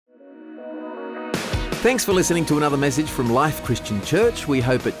Thanks for listening to another message from Life Christian Church. We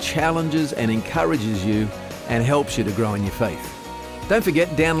hope it challenges and encourages you and helps you to grow in your faith. Don't forget,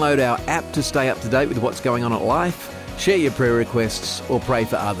 download our app to stay up to date with what's going on at Life, share your prayer requests or pray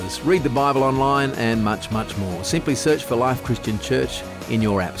for others, read the Bible online and much, much more. Simply search for Life Christian Church in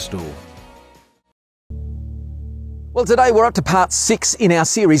your app store. Well, today we're up to part 6 in our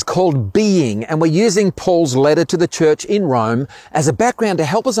series called Being, and we're using Paul's letter to the church in Rome as a background to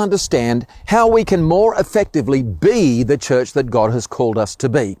help us understand how we can more effectively be the church that God has called us to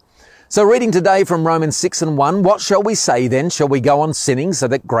be. So reading today from Romans 6:1, what shall we say then? Shall we go on sinning so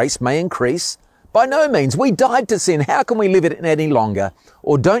that grace may increase? By no means. We died to sin. How can we live it any longer?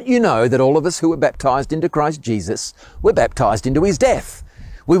 Or don't you know that all of us who were baptized into Christ Jesus were baptized into his death?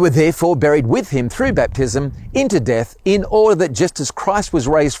 We were therefore buried with him through baptism into death, in order that just as Christ was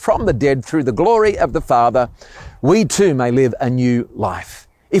raised from the dead through the glory of the Father, we too may live a new life.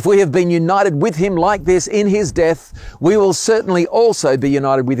 If we have been united with him like this in his death, we will certainly also be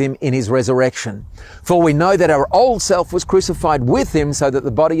united with him in his resurrection. For we know that our old self was crucified with him so that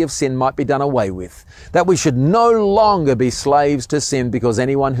the body of sin might be done away with, that we should no longer be slaves to sin, because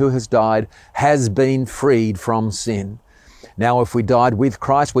anyone who has died has been freed from sin. Now, if we died with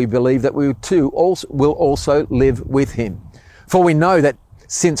Christ, we believe that we too will also live with him. For we know that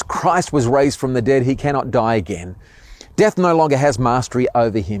since Christ was raised from the dead, he cannot die again. Death no longer has mastery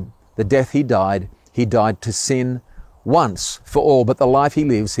over him. The death he died to sin once for all, but the life he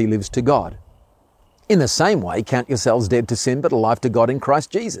lives to God. In the same way, count yourselves dead to sin, but alive to God in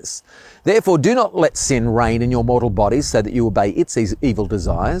Christ Jesus. Therefore, do not let sin reign in your mortal bodies so that you obey its evil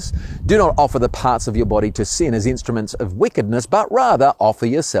desires. Do not offer the parts of your body to sin as instruments of wickedness, but rather offer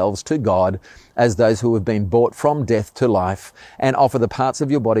yourselves to God as those who have been brought from death to life, and offer the parts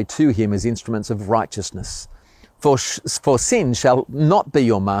of your body to him as instruments of righteousness. For sin shall not be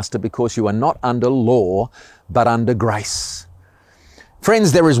your master, because you are not under law, but under grace.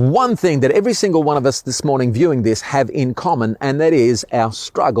 Friends, there is one thing that every single one of us this morning viewing this have in common, and that is our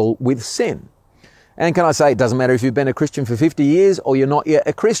struggle with sin. And can I say, it doesn't matter if you've been a Christian for 50 years or you're not yet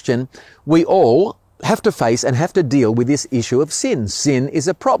a Christian, we all have to face and have to deal with this issue of sin. Sin is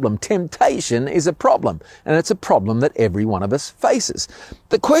a problem. Temptation is a problem. And it's a problem that every one of us faces.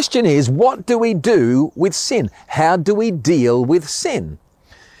 The question is, what do we do with sin? How do we deal with sin?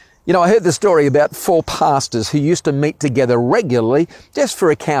 You know, I heard the story about 4 pastors who used to meet together regularly just for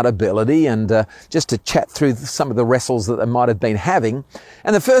accountability and just to chat through some of the wrestles that they might have been having.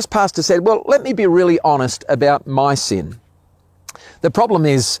 And the first pastor said, well, let me be really honest about my sin. The problem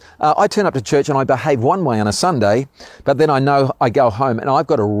is, I turn up to church and I behave one way on a Sunday, but then I know I go home and I've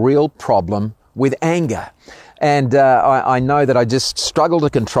got a real problem with anger. And I know that I just struggle to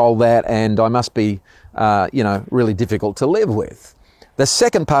control that, and I must be, really difficult to live with. The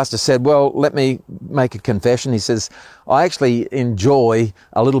second pastor said, well, let me make a confession. He says, I actually enjoy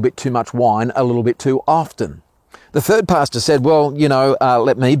a little bit too much wine a little bit too often. The third pastor said, well,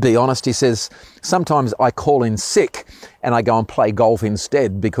 let me be honest. He says, sometimes I call in sick and I go and play golf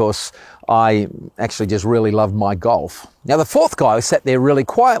instead, because I actually just really love my golf. Now, the fourth guy sat there really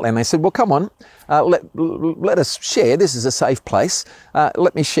quietly, and they said, well, come on, let us share. This is a safe place.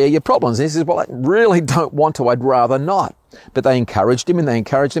 Let me share your problems. And he says, well, I really don't want to. I'd rather not. But they encouraged him and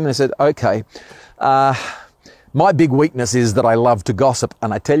they said, okay, my big weakness is that I love to gossip.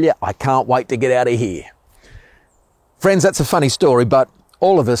 And I tell you, I can't wait to get out of here. Friends, that's a funny story, but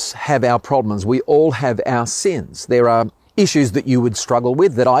all of us have our problems. We all have our sins. There are issues that you would struggle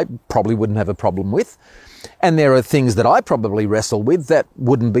with that I probably wouldn't have a problem with. And there are things that I probably wrestle with that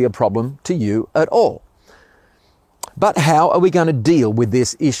wouldn't be a problem to you at all. But how are we going to deal with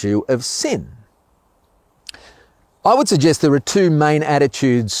this issue of sin? I would suggest there are 2 main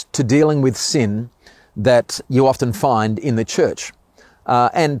attitudes to dealing with sin that you often find in the church.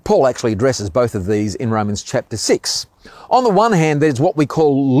 And Paul actually addresses both of these in Romans chapter 6. On the one hand, there's what we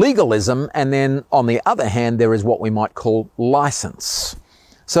call legalism, and then on the other hand, there is what we might call license.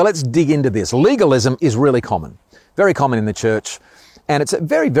 So let's dig into this. Legalism is really common, very common in the church, and it's a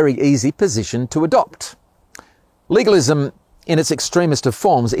very, very easy position to adopt. Legalism, in its extremest of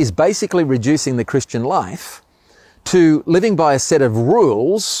forms, is basically reducing the Christian life to living by a set of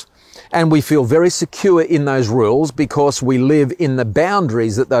rules, and we feel very secure in those rules because we live in the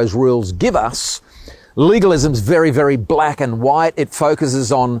boundaries that those rules give us. Legalism's very, very black and white. It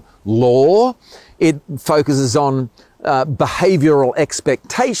focuses on law. It focuses on behavioral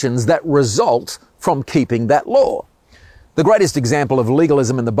expectations that result from keeping that law. The The greatest example of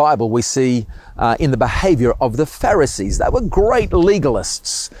legalism in the Bible we see in the behavior of the Pharisees. They were great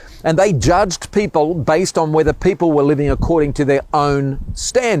legalists, and they judged people based on whether people were living according to their own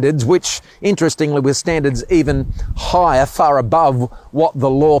standards, which, interestingly, were standards even higher, far above what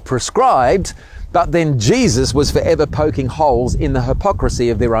the law prescribed. But then Jesus was forever poking holes in the hypocrisy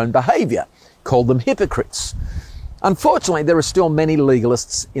of their own behavior, called them hypocrites. Unfortunately, there are still many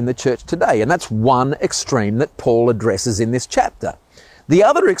legalists in the church today, and that's one extreme that Paul addresses in this chapter. The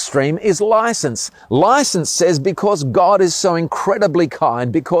other extreme is license. License says because God is so incredibly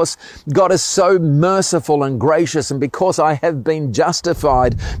kind, because God is so merciful and gracious, and because I have been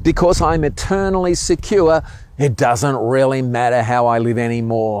justified, because I'm eternally secure, it doesn't really matter how I live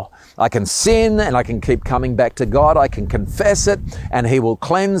anymore. I can sin and I can keep coming back to God. I can confess it and He will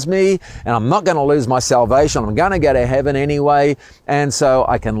cleanse me, and I'm not going to lose my salvation. I'm going to go to heaven anyway, and so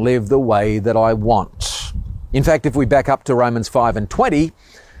I can live the way that I want. In fact, if we back up to Romans 5:20,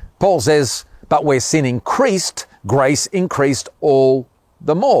 Paul says, but where sin increased, grace increased all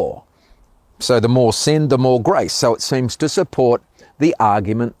the more. So the more sin, the more grace. So it seems to support the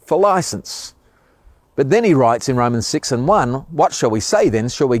argument for license. But then he writes in Romans 6:1, what shall we say then?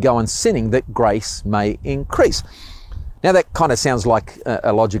 Shall we go on sinning that grace may increase? Now that kind of sounds like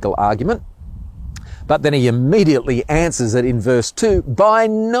a logical argument, but then he immediately answers it in verse 2, by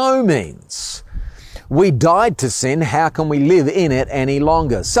no means. We died to sin, how can we live in it any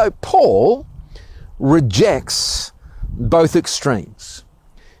longer? So Paul rejects both extremes.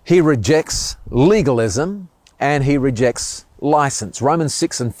 He rejects legalism and he rejects license. Romans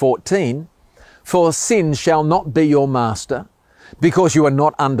 6:14, for sin shall not be your master, because you are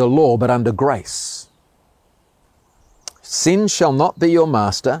not under law, but under grace. Sin shall not be your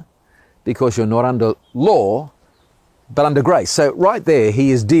master, because you're not under law, but under grace. So right there,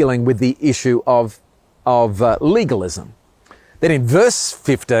 he is dealing with the issue of legalism. Then in verse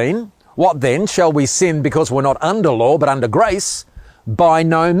 15, what then? Shall we sin because we're not under law, but under grace? By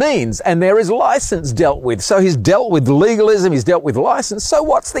no means. And there is license dealt with. So he's dealt with legalism, he's dealt with license. So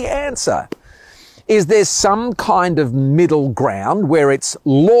what's the answer? Is there some kind of middle ground where it's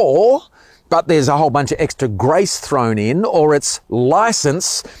law, but there's a whole bunch of extra grace thrown in, or it's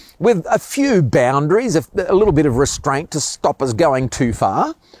license with a few boundaries, a little bit of restraint to stop us going too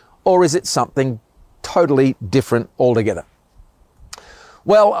far? Or is it something totally different altogether?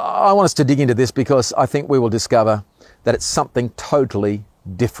 Well, I want us to dig into this because I think we will discover that it's something totally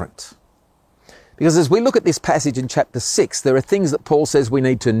different. Because as we look at this passage in chapter 6, there are things that Paul says we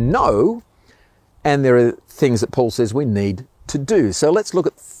need to know, and there are things that Paul says we need to do. So let's look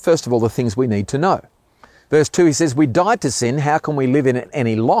at, first of all, the things we need to know. Verse 2, he says, we died to sin, how can we live in it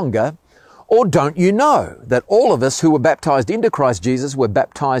any longer? Or don't you know that all of us who were baptized into Christ Jesus were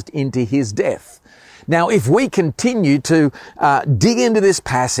baptized into His death? Now, if we continue to dig into this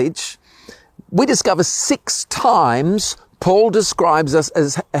passage, we discover 6 times Paul describes us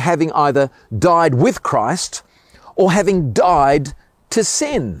as having either died with Christ or having died to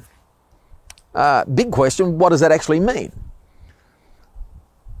sin. Big question, what does that actually mean?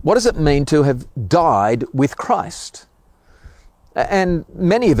 What does it mean to have died with Christ? And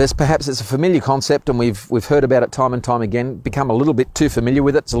many of us, perhaps it's a familiar concept and we've heard about it time and time again, become a little bit too familiar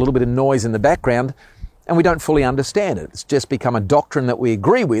with it. It's a little bit of noise in the background and we don't fully understand it. It's just become a doctrine that we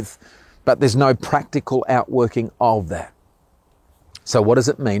agree with, but there's no practical outworking of that. So what does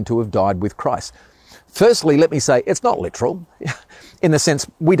it mean to have died with Christ? Firstly, let me say it's not literal in the sense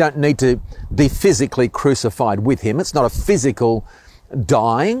we don't need to be physically crucified with Him. It's not a physical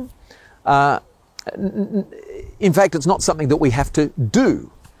dying. In fact, it's not something that we have to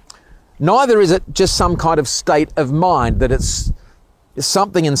do. Neither is it just some kind of state of mind that it's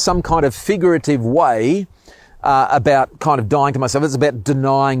something in some kind of figurative way about kind of dying to myself. It's about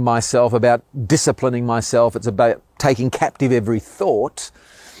denying myself, about disciplining myself. It's about taking captive every thought.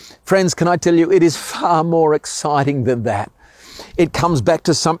 Friends, can I tell you, it is far more exciting than that. It comes back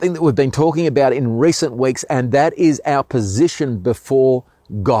to something that we've been talking about in recent weeks, and that is our position before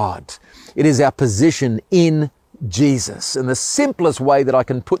God. It is our position in Jesus. And the simplest way that I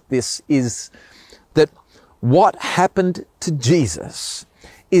can put this is that what happened to Jesus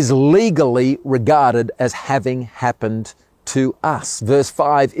is legally regarded as having happened to us. Verse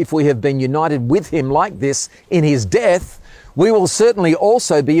 5, if we have been united with Him like this in His death, we will certainly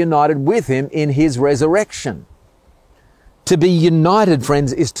also be united with Him in His resurrection. To be united,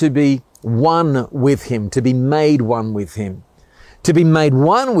 friends, is to be one with Him, to be made one with Him. To be made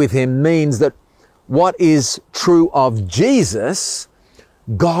one with Him means that what is true of Jesus,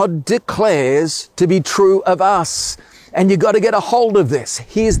 God declares to be true of us. And you've got to get a hold of this.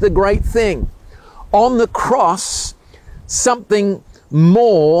 Here's the great thing. On the cross, something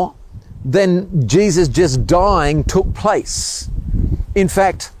more than Jesus just dying took place. In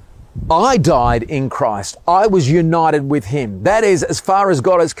fact, I died in Christ. I was united with him. That is, as far as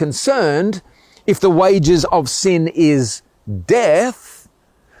God is concerned, if the wages of sin is death,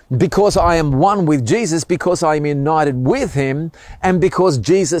 because I am one with Jesus, because I am united with him, and because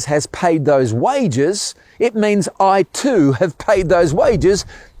Jesus has paid those wages, it means I too have paid those wages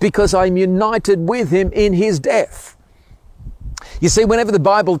because I'm united with him in his death. You see, whenever the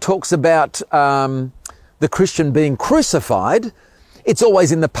Bible talks about the Christian being crucified, it's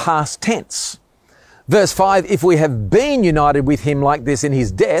always in the past tense. Verse 5, if we have been united with him like this in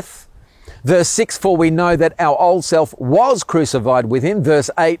his death. Verse 6, for we know that our old self was crucified with him. Verse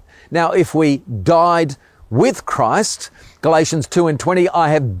 8, now if we died with Christ. Galatians 2 and 20, I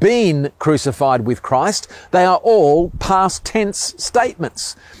have been crucified with Christ. They are all past tense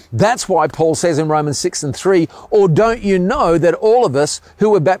statements. That's why Paul says in Romans 6 and 3, or don't you know that all of us who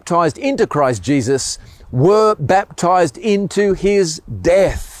were baptized into Christ Jesus were baptized into his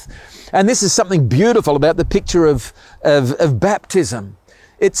death? And this is something beautiful about the picture of baptism.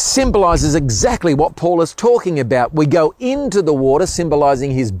 It symbolizes exactly what Paul is talking about. We go into the water, symbolizing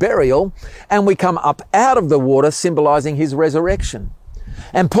his burial, and we come up out of the water, symbolizing his resurrection.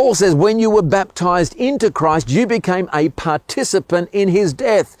 And Paul says, when you were baptized into Christ, you became a participant in his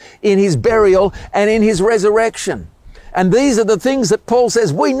death, in his burial, and in his resurrection. And these are the things that Paul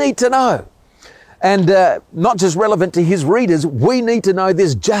says we need to know. And not just relevant to his readers, we need to know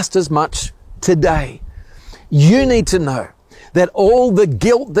this just as much today. You need to know that all the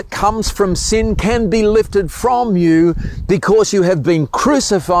guilt that comes from sin can be lifted from you because you have been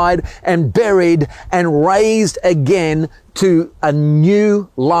crucified and buried and raised again to a new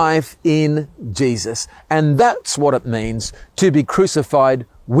life in Jesus. And that's what it means to be crucified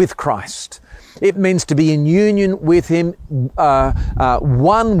with Christ. It means to be in union with him,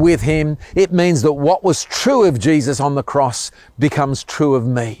 one with him. It means that what was true of Jesus on the cross becomes true of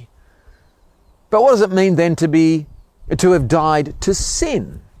me. But what does it mean then to have died to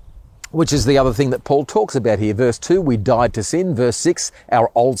sin, which is the other thing that Paul talks about here. Verse 2, we died to sin. Verse 6, our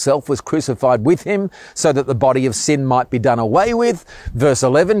old self was crucified with him so that the body of sin might be done away with. Verse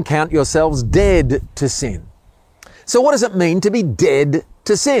 11, count yourselves dead to sin. So what does it mean to be dead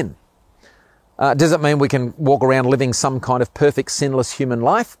to sin? Does it mean we can walk around living some kind of perfect, sinless human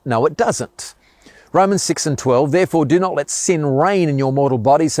life? No, it doesn't. Romans 6 and 12, therefore do not let sin reign in your mortal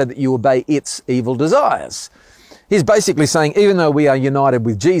body so that you obey its evil desires. He's basically saying, even though we are united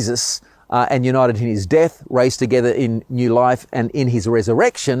with Jesus and united in his death, raised together in new life and in his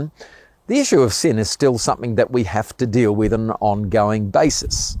resurrection, the issue of sin is still something that we have to deal with on an ongoing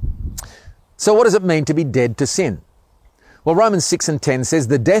basis. So what does it mean to be dead to sin? Well, Romans 6 and 10 says,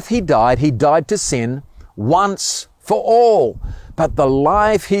 the death he died to sin once for all. But the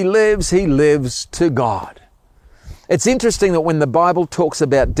life he lives to God. It's interesting that when the Bible talks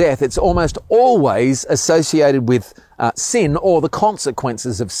about death, it's almost always associated with sin or the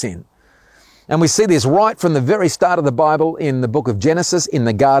consequences of sin. And we see this right from the very start of the Bible in the book of Genesis, in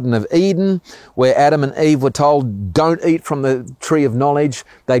the Garden of Eden, where Adam and Eve were told, don't eat from the tree of knowledge.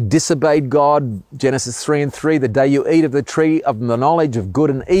 They disobeyed God. Genesis 3 and 3, the day you eat of the tree of the knowledge of good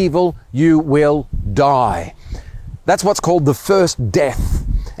and evil, you will die. That's what's called the first death.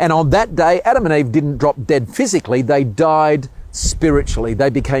 And on that day, Adam and Eve didn't drop dead physically. They died spiritually. They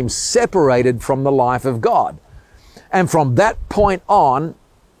became separated from the life of God. And from that point on,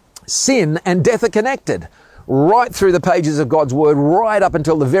 sin and death are connected right through the pages of God's word, right up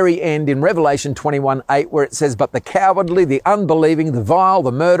until the very end in Revelation 21:8, where it says, but the cowardly, the unbelieving, the vile,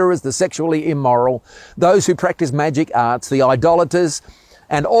 the murderers, the sexually immoral, those who practice magic arts, the idolaters,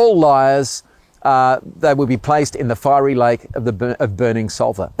 and all liars, they will be placed in the fiery lake of burning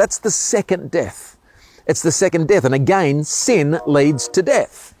sulfur. That's the second death. It's the second death. And again, sin leads to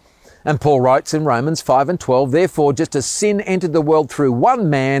death. And Paul writes in Romans 5 and 12, therefore, just as sin entered the world through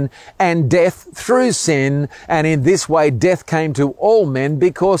one man and death through sin, and in this way death came to all men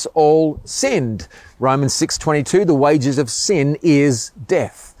because all sinned. Romans 6:22, the wages of sin is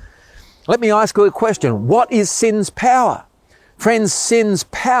death. Let me ask you a question. What is sin's power? Friends, sin's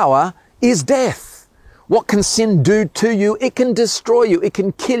power is death. What can sin do to you? It can destroy you. It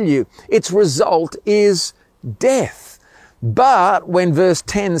can kill you. Its result is death. But when verse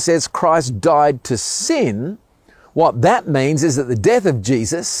 10 says Christ died to sin, what that means is that the death of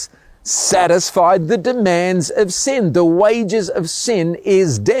Jesus satisfied the demands of sin. The wages of sin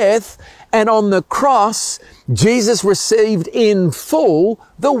is death. And on the cross, Jesus received in full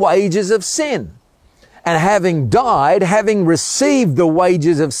the wages of sin. And having died, having received the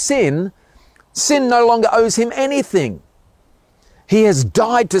wages of sin, sin no longer owes him anything. He has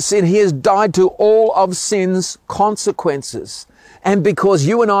died to sin. He has died to all of sin's consequences. And because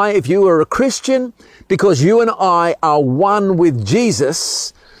you and I, if you are a Christian, because you and I are one with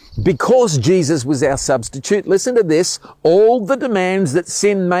Jesus, because Jesus was our substitute, listen to this, all the demands that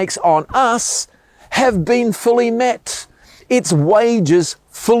sin makes on us have been fully met. Its wages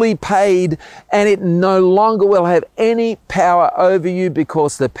fully paid, and it no longer will have any power over you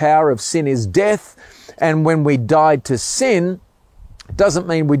because the power of sin is death. And when we died to sin, it doesn't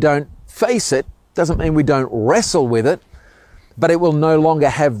mean we don't face it, doesn't mean we don't wrestle with it, but it will no longer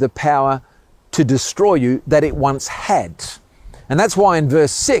have the power to destroy you that it once had. And that's why in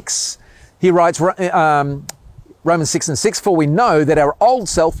verse 6, he writes, Romans 6:6, for we know that our old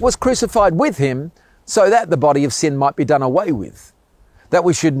self was crucified with him so that the body of sin might be done away with, that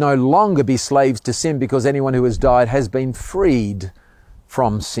we should no longer be slaves to sin because anyone who has died has been freed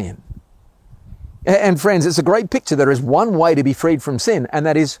from sin. And friends, it's a great picture. There is one way to be freed from sin, and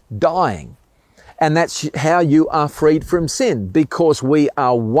that is dying. And that's how you are freed from sin. Because we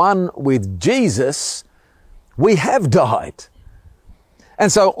are one with Jesus, we have died.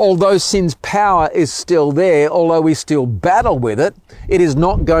 And so although sin's power is still there, although we still battle with it, it is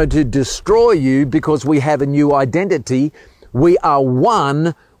not going to destroy you because we have a new identity. We are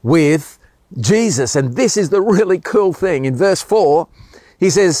one with Jesus. And this is the really cool thing. In verse 4, he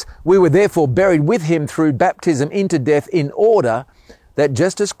says, we were therefore buried with him through baptism into death, in order that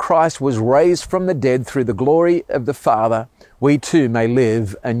just as Christ was raised from the dead through the glory of the Father, we too may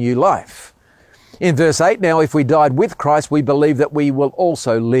live a new life. In verse 8, now if we died with Christ, we believe that we will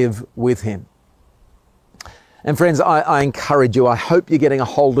also live with him. And friends, I encourage you, I hope you're getting a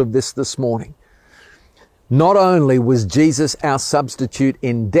hold of this morning. Not only was Jesus our substitute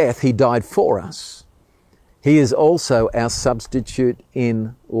in death, he died for us. He is also our substitute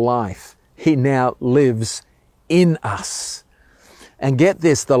in life. He now lives in us. And get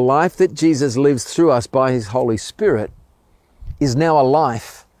this, the life that Jesus lives through us by his Holy Spirit is now a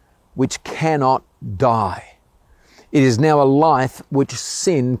life which cannot die. It is now a life which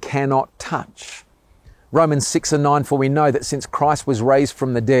sin cannot touch. Romans 6:9, for we know that since Christ was raised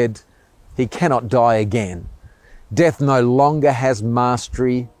from the dead, he cannot die again. Death no longer has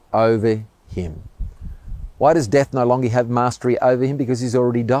mastery over him. Why does death no longer have mastery over him? Because he's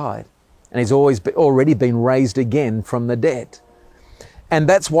already died. And he's already been raised again from the dead. And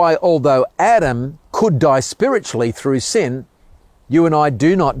that's why although Adam could die spiritually through sin, you and I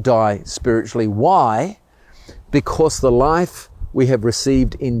do not die spiritually. Why? Because the life we have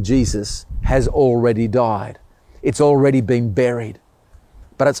received in Jesus has already died. It's already been buried.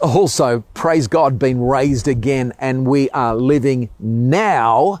 But it's also, praise God, been raised again, and we are living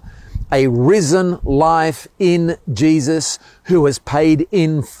now a risen life in Jesus, who has paid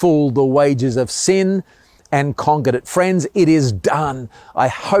in full the wages of sin and conquered it. Friends, it is done. I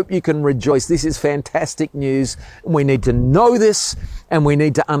hope you can rejoice. This is fantastic news. We need to know this, and we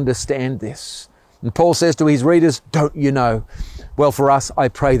need to understand this. And Paul says to his readers, don't you know? Well, for us, I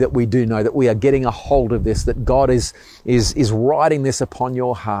pray that we do know, that we are getting a hold of this, that God is writing this upon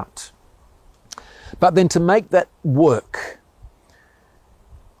your heart. But then to make that work,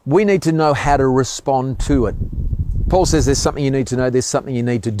 we need to know how to respond to it. Paul says there's something you need to know, there's something you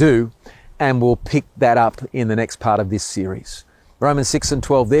need to do, and we'll pick that up in the next part of this series. Romans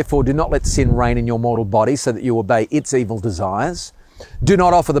 6:12, therefore do not let sin reign in your mortal body so that you obey its evil desires. Do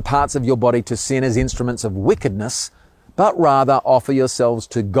not offer the parts of your body to sin as instruments of wickedness, but rather offer yourselves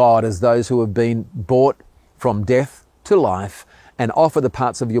to God as those who have been bought from death to life, and offer the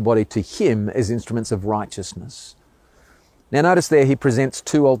parts of your body to him as instruments of righteousness. Now notice there he presents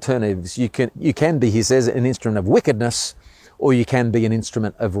two alternatives. You can be, he says, an instrument of wickedness, or you can be an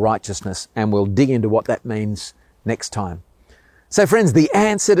instrument of righteousness. And we'll dig into what that means next time. So friends, the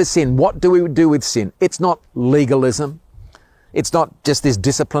answer to sin, what do we do with sin? It's not legalism. It's not just this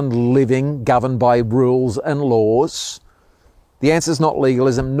disciplined living governed by rules and laws. The answer is not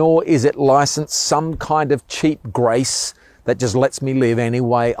legalism, nor is it license, some kind of cheap grace that just lets me live any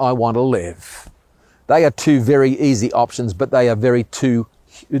way I want to live. They are two very easy options, but they are two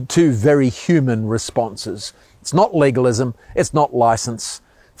very human responses. It's not legalism. It's not license.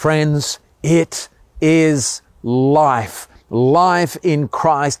 Friends, it is life. Life in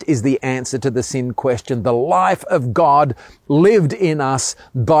Christ is the answer to the sin question. The life of God lived in us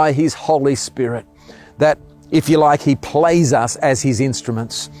by his Holy Spirit. That, if you like, he plays us as his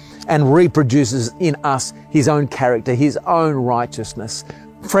instruments and reproduces in us his own character, his own righteousness.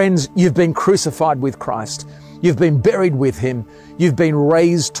 Friends, you've been crucified with Christ. You've been buried with him. You've been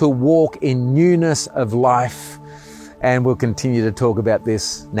raised to walk in newness of life. And we'll continue to talk about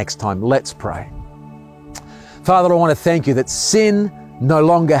this next time. Let's pray. Father, I want to thank you that sin no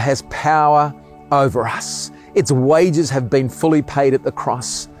longer has power over us. Its wages have been fully paid at the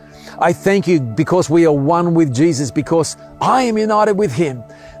cross. I thank you because we are one with Jesus, because I am united with him,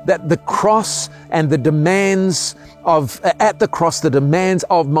 that the cross and the demands at the cross, the demands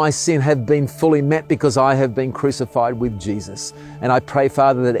of my sin have been fully met because I have been crucified with Jesus. And I pray,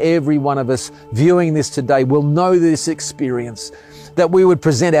 Father, that every one of us viewing this today will know this experience, that we would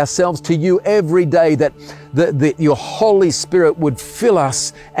present ourselves to you every day, that your Holy Spirit would fill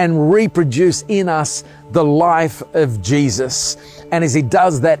us and reproduce in us the life of Jesus. And as he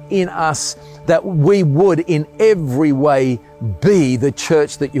does that in us, that we would in every way be the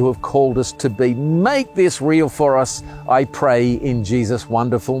church that you have called us to be. Make this real for us, I pray in Jesus'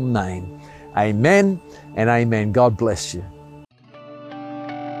 wonderful name. Amen and amen. God bless you.